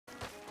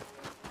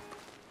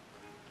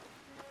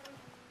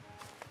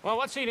Well,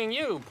 what's eating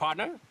you,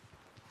 partner?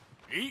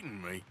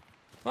 Eating me?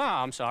 Oh,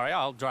 I'm sorry.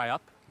 I'll dry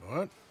up.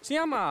 What? See,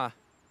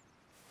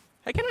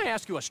 Hey, can I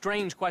ask you a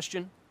strange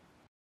question?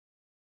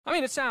 I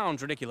mean, it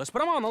sounds ridiculous,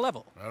 but I'm on the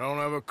level. I don't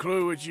have a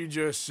clue what you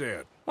just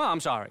said. Well, I'm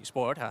sorry,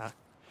 sport.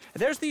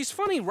 There's these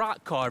funny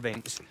rock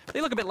carvings. They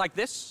look a bit like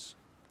this.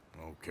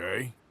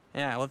 Okay.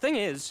 Yeah, well, the thing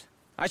is,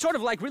 I sort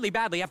of, like, really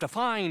badly have to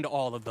find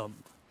all of them.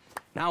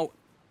 Now,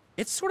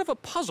 it's sort of a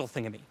puzzle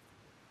thing of me.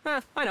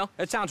 I know,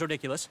 it sounds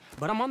ridiculous,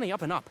 but I'm on the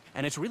up and up,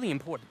 and it's really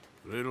important.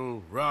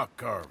 Little rock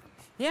carvings.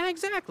 Yeah,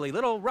 exactly,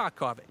 little rock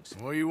carvings.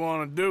 What do you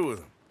want to do with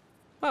them?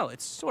 Well,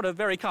 it's sort of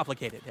very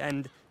complicated,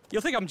 and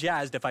you'll think I'm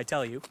jazzed if I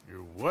tell you.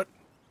 You're what?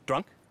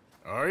 Drunk?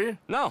 Are you?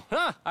 No,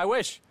 I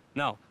wish.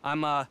 No,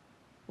 I'm,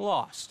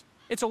 lost.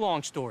 It's a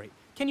long story.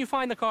 Can you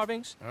find the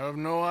carvings? I have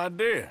no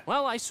idea.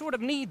 Well, I sort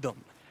of need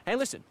them. Hey,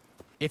 listen,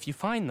 if you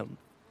find them,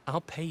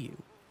 I'll pay you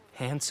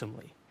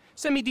handsomely.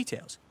 Send me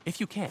details, if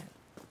you can.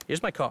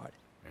 Here's my card.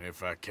 And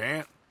if I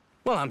can't?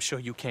 Well, I'm sure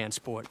you can,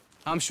 sport.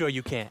 I'm sure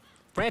you can.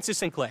 Francis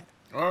Sinclair.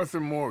 Arthur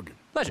Morgan.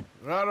 Pleasure.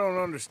 I don't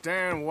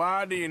understand.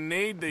 Why do you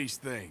need these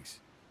things?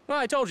 Well,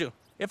 I told you.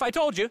 If I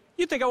told you,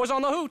 you'd think I was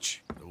on the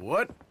hooch. The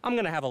what? I'm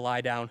gonna have a lie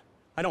down.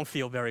 I don't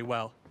feel very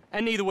well.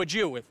 And neither would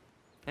you if...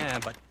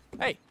 but,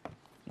 hey,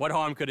 what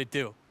harm could it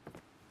do?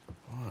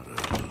 What a